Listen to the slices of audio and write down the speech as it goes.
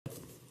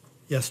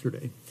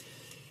yesterday.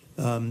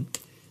 There's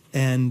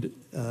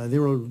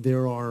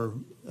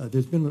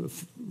been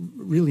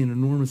really an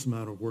enormous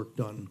amount of work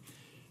done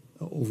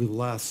over the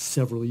last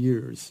several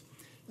years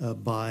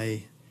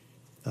by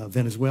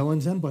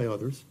Venezuelans and by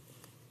others.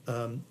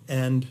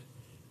 The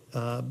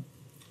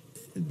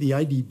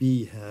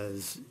IDB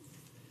has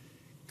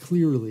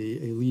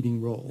clearly a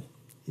leading role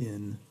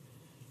in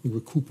the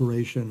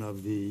recuperation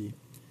of the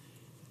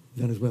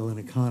Venezuelan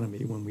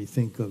economy when we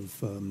think of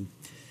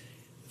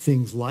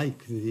things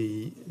like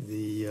the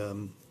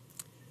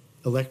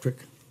electric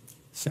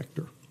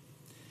sector,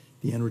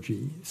 the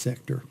energy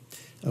sector,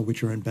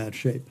 which are in bad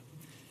shape.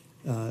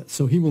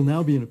 So he will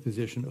now be in a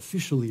position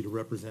officially to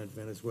represent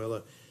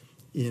Venezuela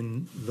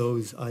in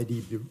those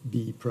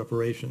IDB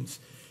preparations.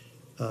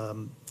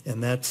 And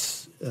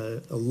that's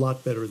a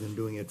lot better than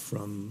doing it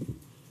from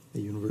a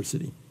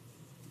university.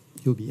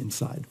 He'll be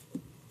inside.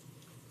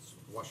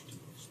 Washington.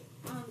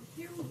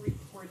 There were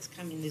reports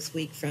coming this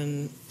week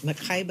from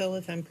Maracaibo,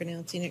 if I'm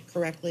pronouncing it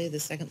correctly, the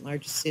second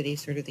largest city,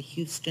 sort of the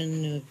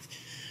Houston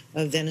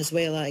of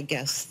Venezuela, I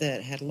guess,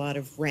 that had a lot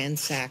of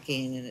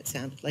ransacking, and it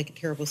sounded like a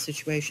terrible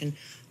situation.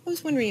 I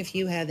was wondering if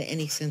you have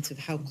any sense of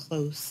how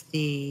close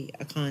the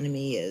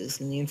economy is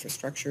and the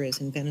infrastructure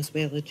is in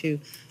Venezuela to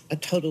a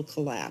total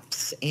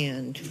collapse,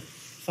 and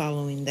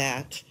following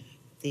that,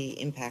 the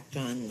impact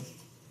on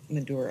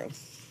Maduro.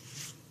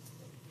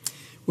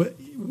 Well,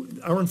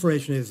 our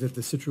information is that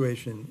the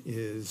situation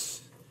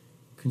is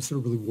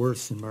considerably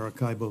worse in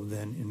Maracaibo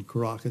than in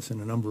Caracas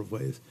in a number of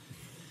ways.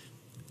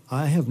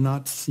 I have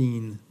not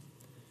seen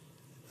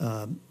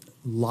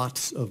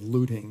lots of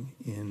looting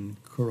in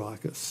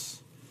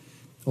Caracas,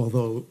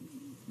 although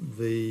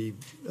the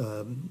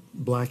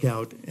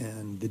blackout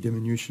and the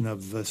diminution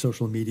of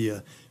social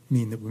media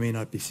mean that we may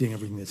not be seeing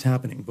everything that's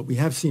happening. But we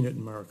have seen it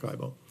in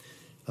Maracaibo.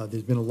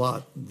 There's been a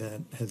lot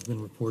that has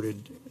been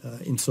reported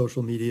in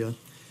social media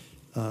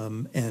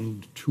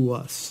and to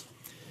us.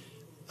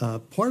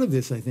 Part of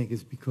this, I think,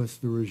 is because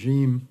the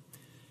regime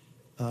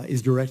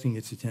is directing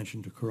its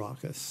attention to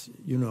Caracas.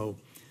 You know,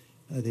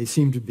 they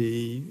seem to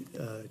be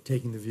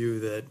taking the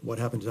view that what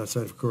happens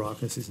outside of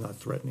Caracas is not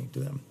threatening to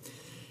them.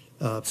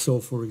 So,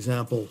 for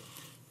example,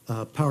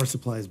 power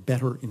supply is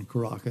better in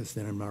Caracas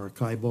than in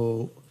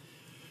Maracaibo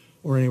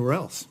or anywhere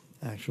else,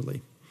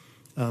 actually.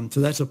 So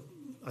that's,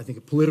 I think,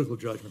 a political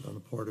judgment on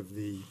the part of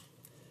the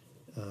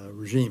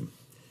regime.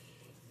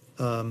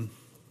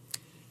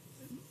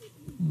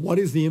 What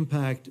is the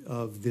impact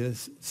of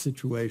this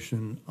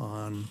situation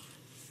on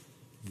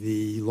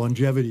the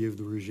longevity of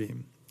the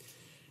regime?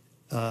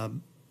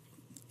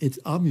 It's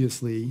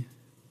obviously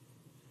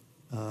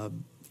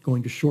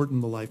going to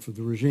shorten the life of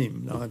the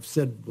regime. Now, I've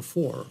said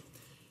before,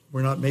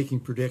 we're not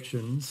making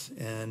predictions,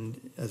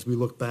 and as we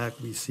look back,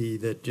 we see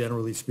that,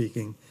 generally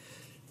speaking,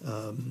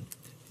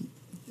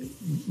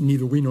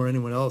 neither we nor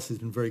anyone else has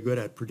been very good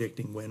at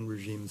predicting when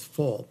regimes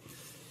fall.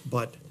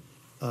 But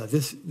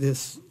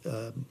this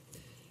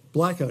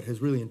blackout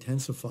has really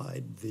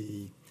intensified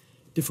the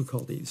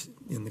difficulties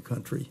in the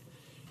country,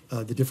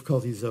 the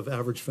difficulties of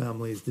average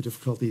families, the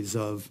difficulties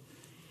of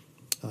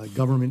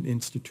government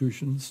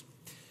institutions.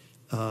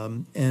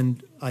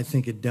 And I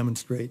think it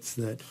demonstrates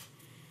that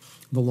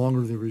the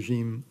longer the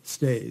regime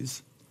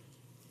stays,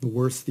 the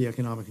worse the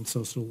economic and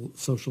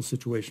social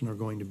situation are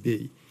going to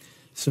be.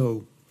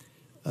 So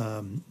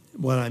I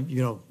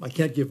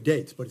can't give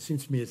dates, but it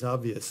seems to me it's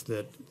obvious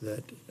that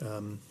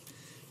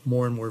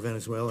more and more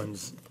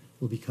Venezuelans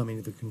will be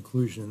coming to the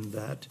conclusion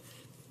that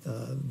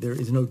there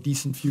is no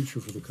decent future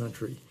for the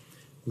country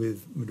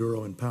with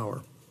Maduro in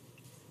power.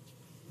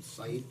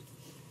 Said?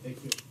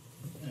 Thank you.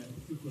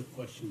 Two quick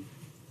questions.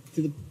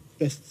 To the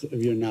best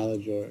of your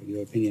knowledge or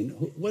your opinion,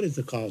 what is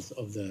the cause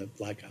of the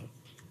blackout?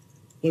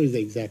 What is the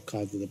exact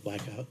cause of the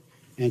blackout?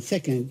 And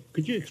second,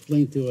 could you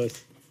explain to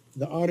us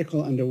the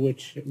article under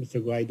which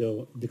Mr.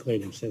 Guaido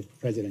declared himself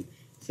president?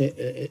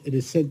 It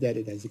is said that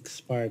it has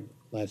expired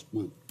last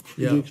month.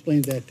 Could you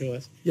explain that to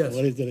us? Yes.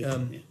 What is it?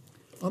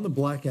 On the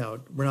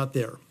blackout, we're not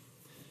there.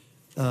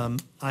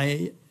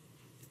 I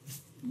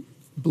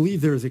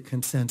believe there is a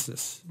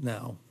consensus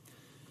now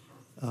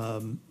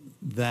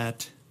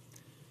that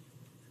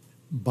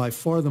by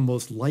far the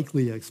most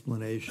likely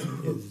explanation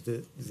is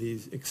that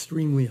these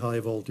extremely high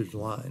voltage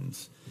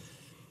lines,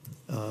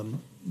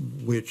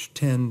 which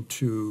tend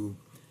to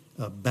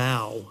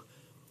bow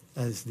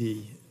as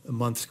the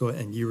months go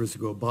and years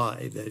go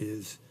by, that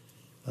is,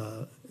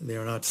 they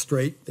are not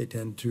straight, they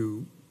tend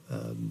to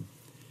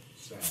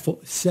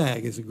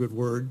sag is a good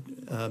word,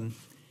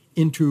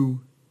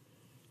 into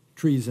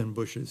trees and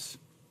bushes.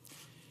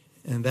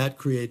 And that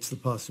creates the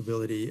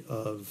possibility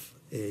of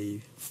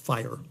a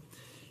fire.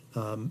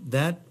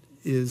 That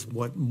is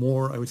what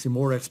I would say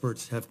more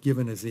experts have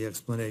given as the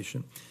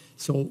explanation.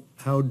 So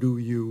how do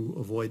you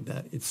avoid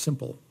that? It's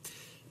simple.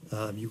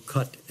 You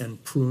cut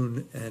and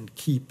prune and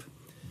keep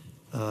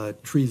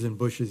trees and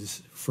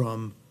bushes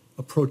from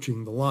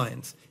approaching the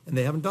lines. And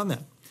they haven't done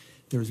that.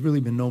 There's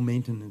really been no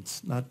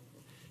maintenance, not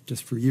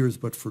just for years,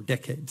 but for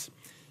decades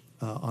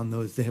on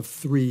those. They have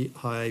 3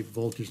 high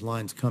voltage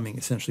lines coming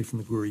essentially from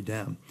the Guri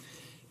Dam.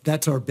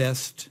 That's our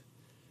best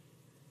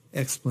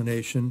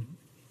explanation.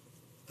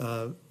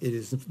 It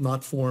is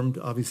not formed,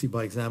 obviously,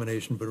 by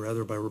examination, but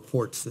rather by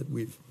reports that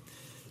we've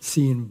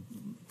seen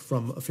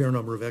from a fair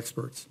number of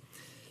experts.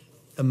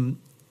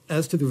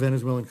 As to the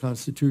Venezuelan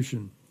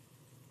constitution,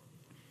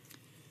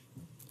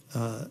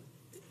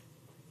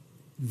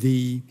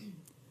 the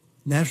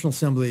National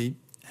Assembly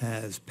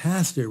has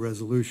passed a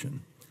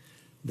resolution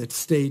that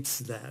states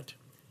that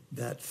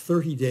that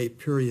 30-day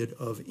period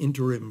of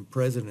interim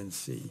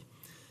presidency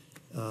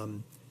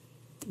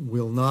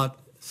will not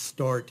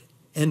start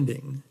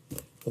ending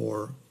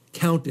or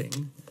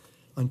counting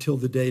until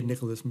the day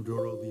Nicolas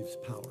Maduro leaves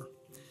power.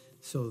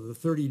 So the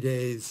 30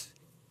 days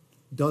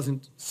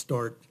doesn't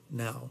start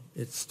now.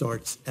 It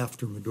starts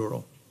after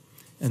Maduro.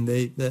 And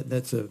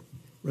that's a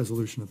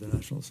resolution of the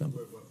National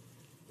Assembly.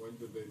 When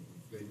did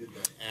they did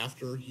that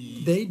after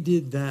he? They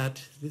did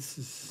that, this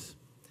is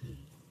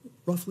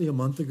roughly a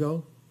month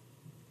ago.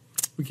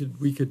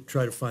 We could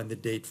try to find the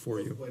date for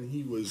you. When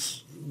he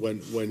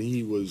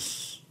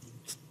was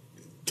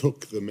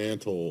took the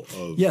mantle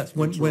of Yes,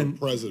 interim when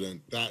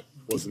president, that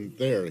wasn't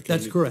there.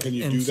 That's correct. Can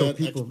you And do so that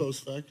people, ex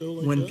post facto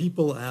like when that?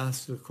 people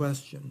ask the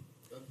question,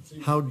 That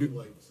seems how to be do-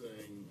 like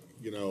saying,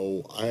 you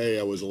know,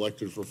 I was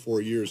elected for 4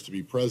 years to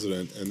be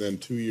president, and then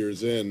 2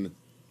 years in,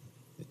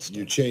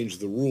 you changed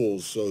the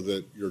rules so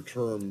that your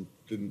term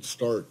didn't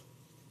start,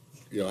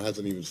 you know,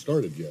 hasn't even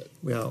started yet.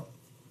 well,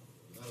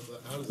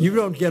 How does you that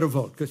don't work? get a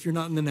vote because you're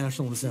not in the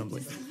National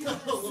Assembly.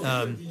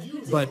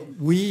 But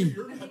we,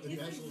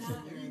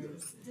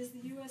 Does the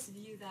U.S.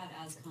 view that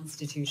as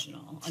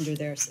constitutional under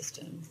their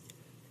system?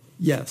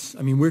 yes,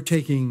 I mean, we're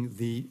taking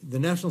the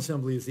National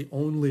Assembly is the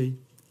only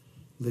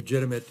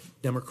legitimate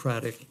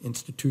democratic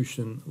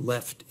institution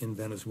left in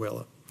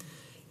Venezuela.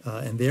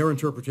 And their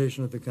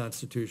interpretation of the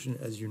Constitution,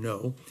 as you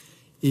know,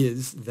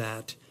 is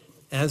that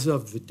as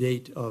of the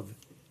date of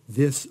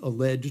this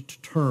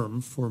alleged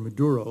term for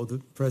Maduro, the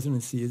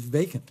presidency is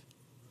vacant.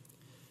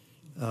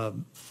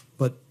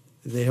 But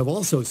they have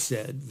also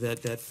said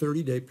that that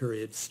 30-day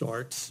period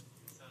starts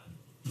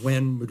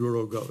when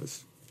Maduro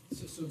goes.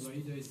 So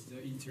Guaido is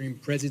the interim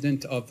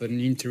president of an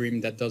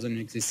interim that doesn't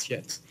exist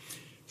yet.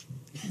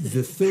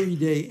 The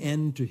 30-day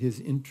end to his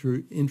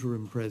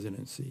interim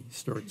presidency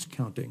starts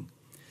counting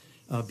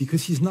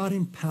because he's not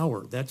in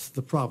power. That's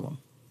the problem.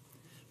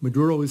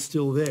 Maduro is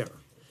still there.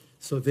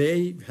 So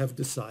they have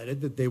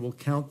decided that they will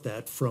count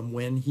that from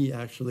when he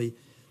actually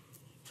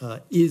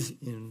is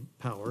in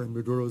power and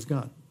Maduro is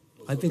gone.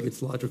 I think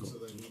it's logical. So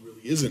then he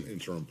really isn't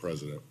interim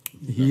president.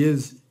 He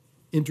is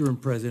interim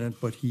president,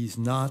 but he's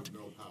not No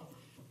power.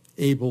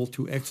 able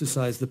to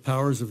exercise the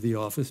powers of the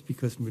office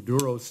because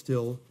Maduro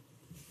still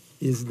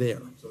is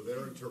there. So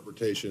their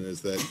interpretation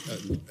is that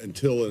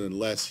until and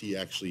unless he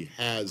actually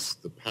has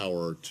the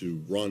power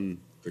to run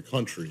the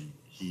country,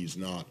 he's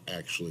not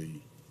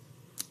actually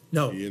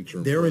No, the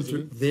interim their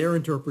president? their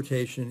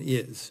interpretation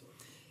is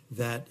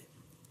that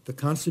the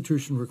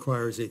Constitution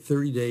requires a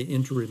 30-day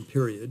interim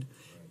period,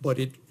 but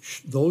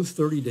those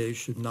 30 days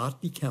should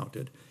not be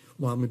counted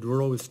while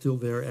Maduro is still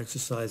there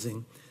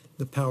exercising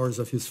the powers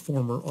of his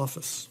former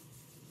office.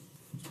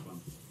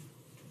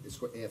 It's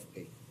for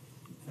AFP.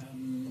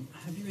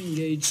 Have you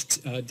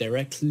engaged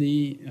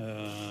directly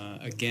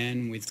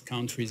again with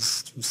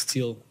countries who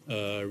still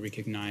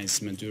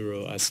recognize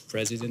Maduro as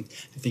president?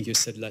 I think you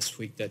said last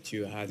week that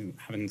you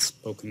haven't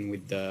spoken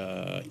with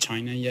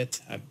China yet.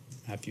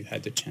 Have you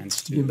had the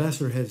chance to? The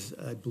ambassador has,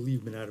 I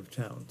believe, been out of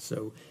town.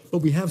 But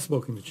we have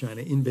spoken to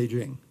China in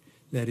Beijing.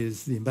 That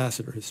is, the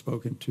ambassador has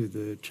spoken to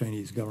the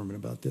Chinese government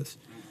about this.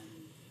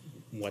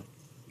 What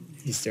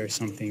is there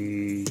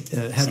something?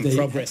 Have some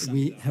progress?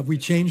 have we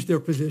changed their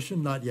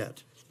position? Not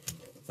yet.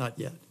 Not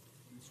yet.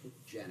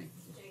 Jenny.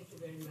 Thank you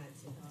very much.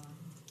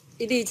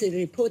 It is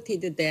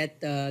reported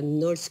that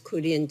North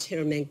Korean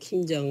Chairman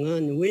Kim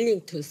Jong-un willing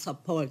to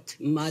support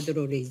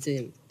Maduro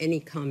regime. Any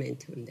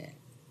comment on that?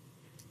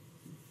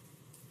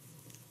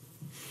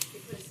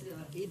 Because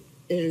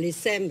it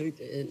resembles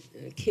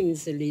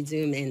Kim's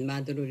regime and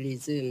Maduro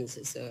regimes.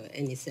 So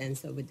any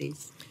sense of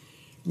this?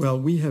 Well,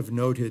 we have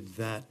noted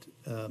that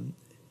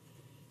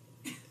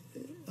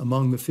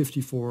among the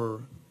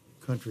 54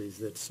 countries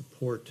that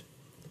support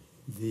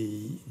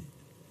the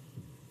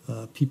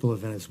people of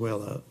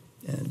Venezuela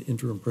and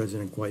interim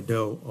President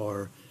Guaido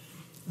are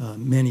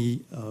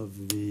many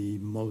of the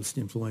most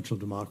influential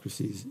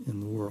democracies in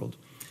the world.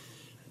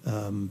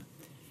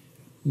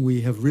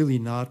 We have really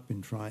not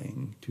been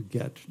trying to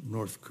get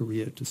North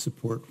Korea to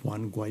support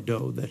Juan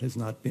Guaido. That has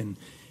not been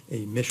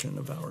a mission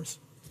of ours.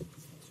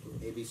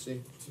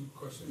 ABC. Two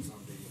questions on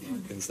the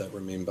Americans that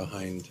remain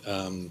behind.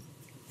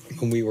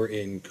 When we were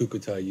in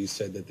Cucuta, you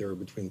said that there were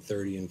between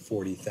 30 and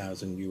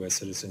 40,000 U.S.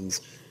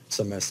 citizens.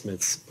 Some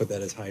estimates put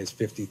that as high as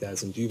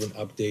 50,000. Do you have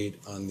an update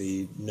on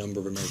the number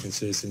of American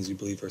citizens you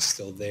believe are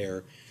still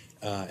there?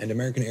 And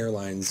American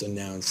Airlines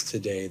announced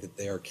today that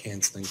they are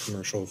canceling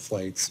commercial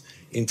flights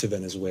into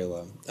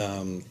Venezuela.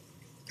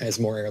 As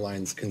more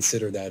airlines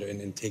consider that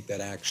and take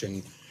that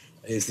action,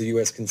 is the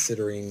U.S.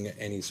 considering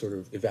any sort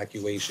of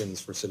evacuations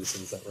for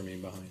citizens that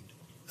remain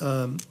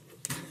behind?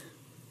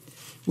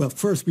 Well,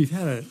 first, we've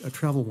had a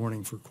travel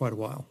warning for quite a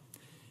while.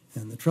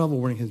 And the travel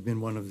warning has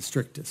been one of the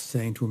strictest,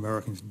 saying to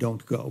Americans,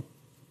 don't go.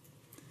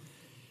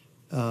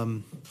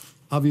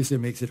 Obviously, it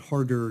makes it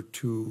harder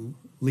to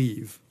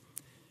leave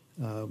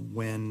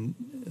when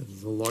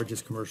the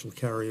largest commercial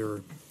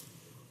carrier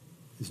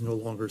is no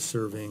longer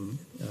serving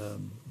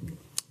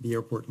the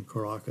airport in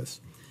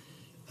Caracas.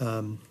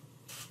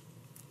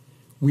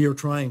 We are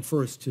trying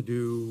first to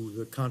do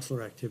the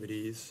consular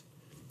activities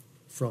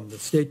from the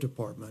State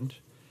Department,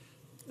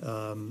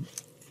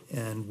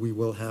 and we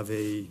will have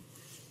a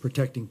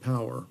protecting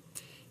power.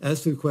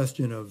 As to the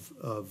question of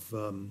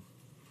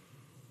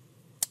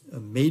a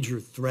major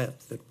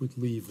threat that would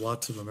leave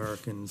lots of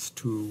Americans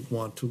to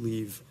want to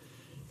leave,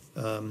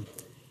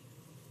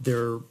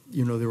 there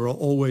are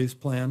always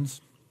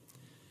plans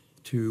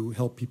to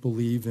help people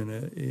leave in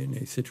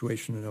a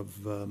situation of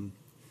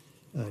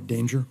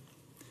danger.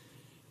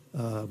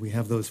 We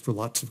have those for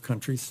lots of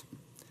countries,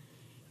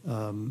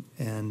 and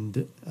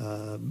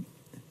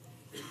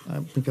I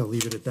think I'll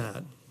leave it at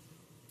that.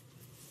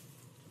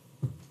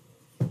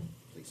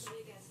 Please.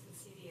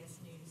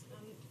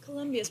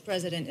 Colombia's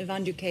president,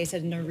 Ivan Duque,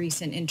 said in a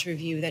recent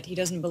interview that he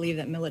doesn't believe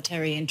that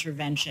military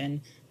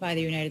intervention by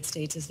the United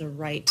States is the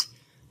right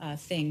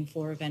thing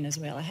for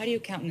Venezuela. How do you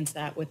countenance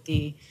that with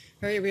the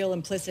very real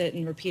implicit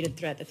and repeated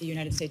threat that the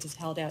United States has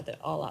held out that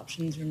all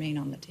options remain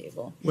on the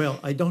table? Well,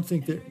 I don't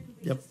think that,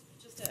 yep.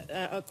 Just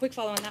a quick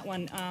follow on that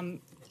one.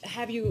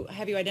 Have you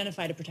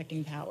identified a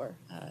protecting power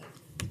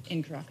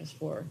in Caracas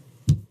for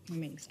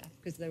remaining staff?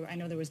 Because I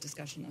know there was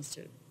discussion as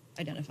to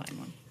identifying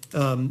one.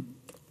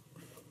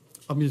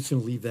 I'm just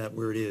going to leave that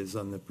where it is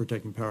on the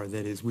protecting power.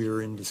 That is, we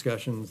are in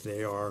discussions.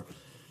 They are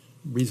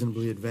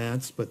reasonably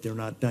advanced, but they're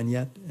not done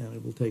yet, and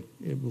it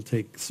will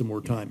take some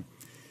more time.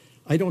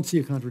 I don't see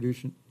a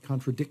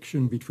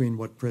contradiction between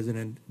what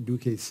President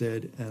Duque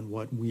said and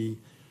what we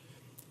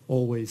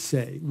always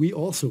say. We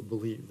also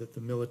believe that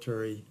the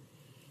military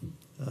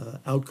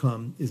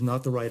outcome is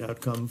not the right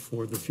outcome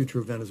for the future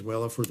of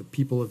Venezuela, for the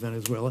people of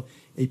Venezuela.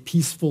 A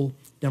peaceful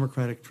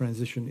democratic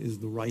transition is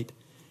the right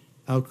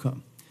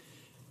outcome.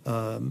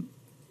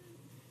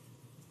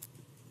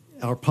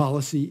 Our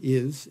policy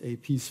is a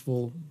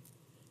peaceful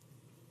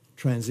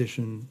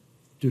transition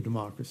to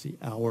democracy.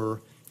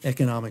 Our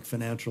economic,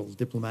 financial,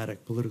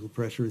 diplomatic, political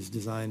pressure is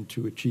designed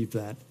to achieve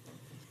that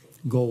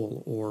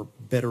goal, or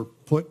better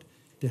put,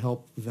 to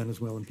help the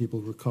Venezuelan people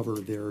recover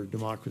their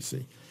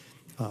democracy.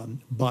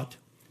 But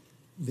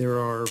there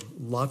are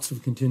lots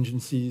of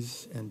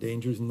contingencies and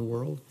dangers in the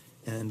world,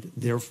 and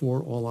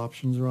therefore all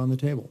options are on the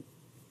table.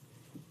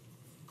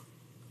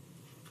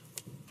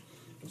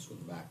 Let's go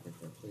back right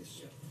there,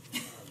 please.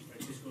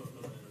 Francisco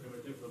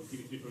from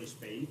TV3 from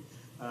Spain.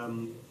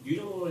 Do you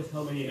know more or less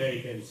how many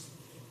Americans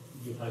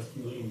you have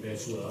still in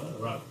Venezuela,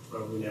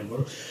 roughly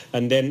number?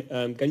 And then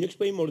can you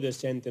explain more the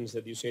sentence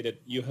that you say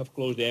that you have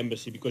closed the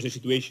embassy because the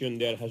situation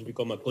there has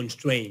become a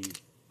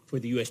constraint for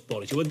the U.S.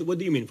 policy? What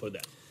do you mean for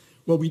that?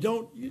 Well, we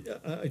don't,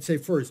 I'd say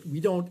first, we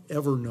don't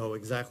ever know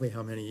exactly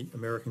how many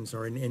Americans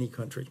are in any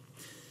country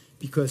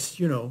because,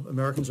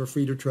 Americans are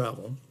free to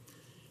travel.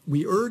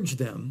 We urge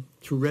them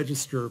to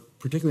register,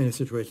 particularly in a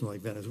situation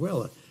like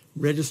Venezuela,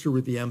 register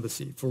with the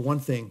embassy. For one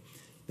thing,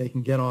 they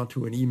can get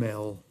onto an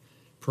email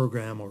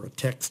program or a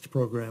text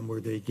program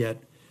where they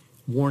get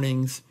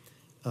warnings,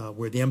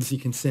 where the embassy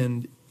can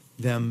send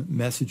them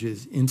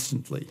messages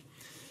instantly.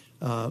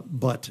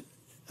 But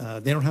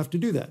they don't have to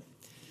do that.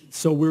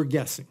 So we're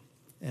guessing.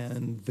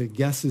 And the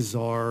guesses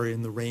are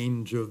in the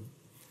range of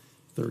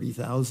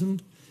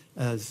 30,000.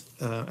 As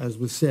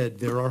was said,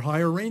 there are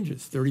higher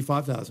ranges,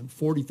 35,000,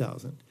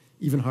 40,000,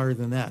 even higher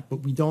than that.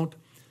 But we don't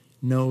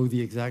know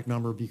the exact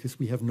number because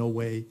we have no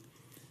way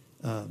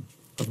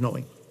of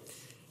knowing.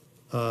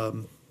 What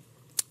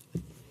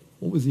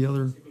was the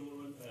other?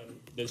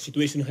 The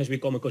situation has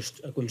become a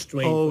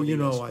constraint. Oh,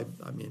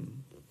 I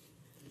mean,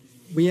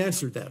 we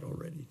answered that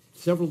already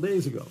several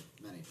days ago.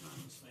 Many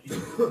times.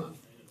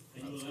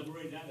 Can you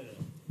elaborate that?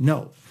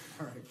 No.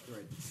 All right,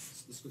 great.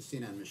 Let's go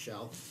Sina and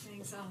Michelle.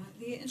 Thanks.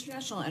 The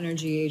International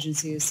Energy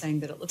Agency is saying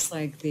that it looks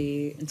like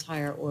the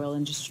entire oil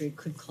industry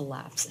could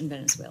collapse in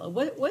Venezuela.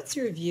 What's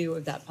your view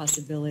of that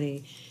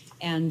possibility,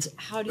 and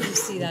how do you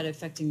see that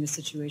affecting the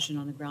situation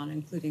on the ground,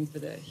 including for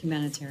the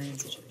humanitarian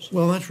situation?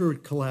 Well, I'm not sure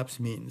what collapse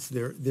means.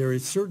 There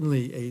is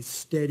certainly a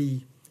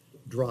steady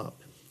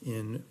drop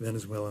in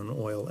Venezuelan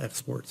oil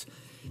exports.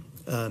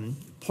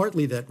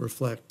 Partly that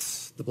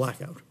reflects the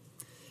blackout.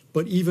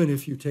 But even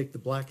if you take the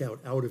blackout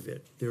out of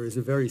it, there is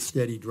a very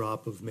steady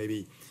drop of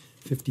maybe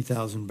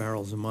 50,000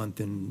 barrels a month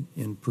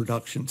in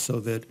production, so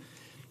that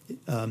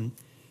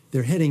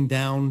they're heading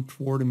down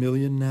toward 1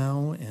 million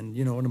now, and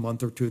in a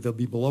month or two they'll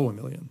be below 1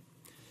 million.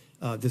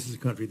 This is a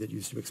country that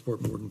used to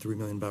export more than 3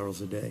 million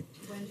barrels a day.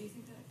 When do you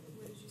think that,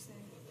 what did you say?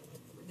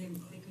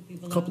 They could be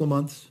below? A couple of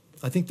months.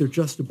 I think they're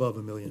just above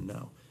 1 million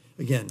now.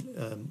 Again,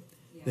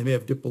 they may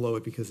have dipped below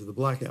it because of the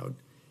blackout,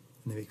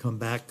 and they may come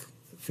back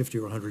 50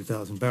 or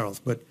 100,000 barrels,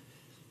 but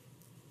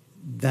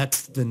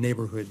that's the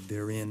neighborhood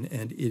they're in,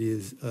 and it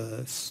is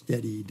a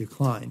steady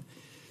decline.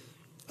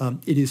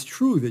 It is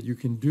true that you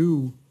can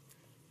do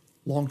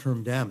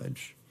long-term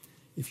damage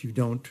if you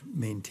don't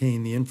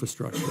maintain the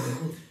infrastructure.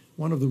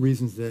 One of the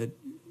reasons that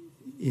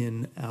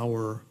in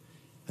our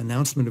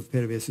announcement of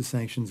PDVSA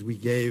sanctions, we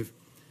gave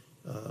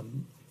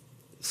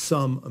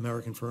some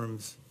American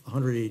firms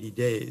 180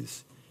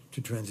 days to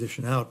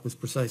transition out was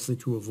precisely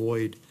to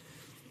avoid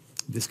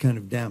this kind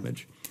of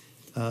damage.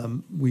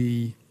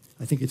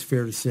 I think it's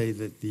fair to say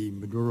that the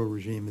Maduro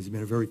regime has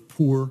been a very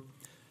poor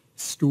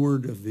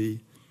steward of the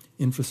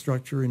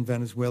infrastructure in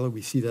Venezuela.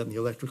 We see that in the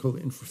electrical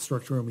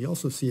infrastructure, and we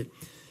also see it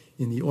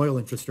in the oil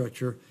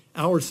infrastructure.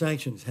 Our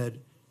sanctions had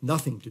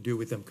nothing to do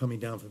with them coming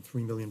down from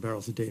 3 million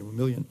barrels a day to 1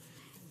 million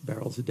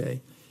barrels a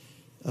day.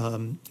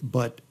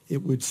 But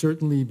it would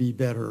certainly be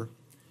better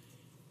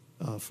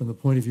from the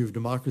point of view of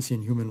democracy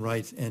and human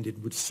rights, and it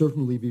would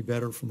certainly be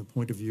better from the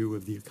point of view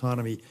of the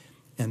economy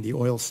and the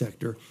oil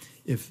sector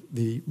if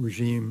the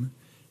regime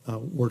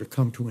were to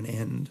come to an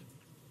end.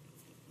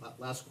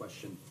 Last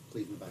question,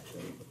 please, in the back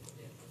there.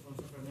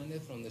 Alfonso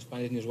Fernandez from the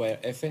Spanish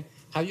newswire EFE.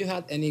 Have you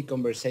had any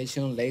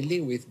conversation lately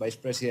with Vice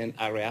President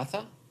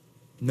Arreaza?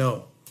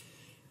 No.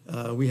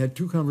 We had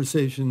two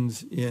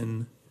conversations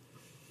in,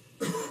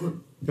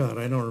 God,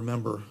 I don't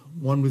remember.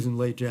 One was in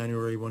late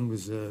January, one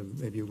was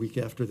maybe a week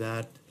after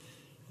that.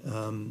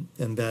 And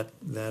that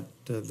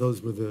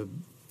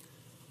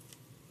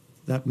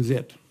was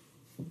it.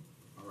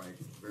 All right,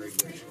 very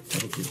good.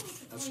 Thank you.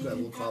 That's good,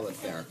 we'll call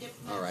it there.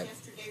 All right,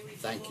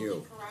 thank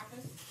you.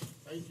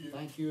 Thank you.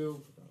 Thank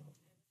you.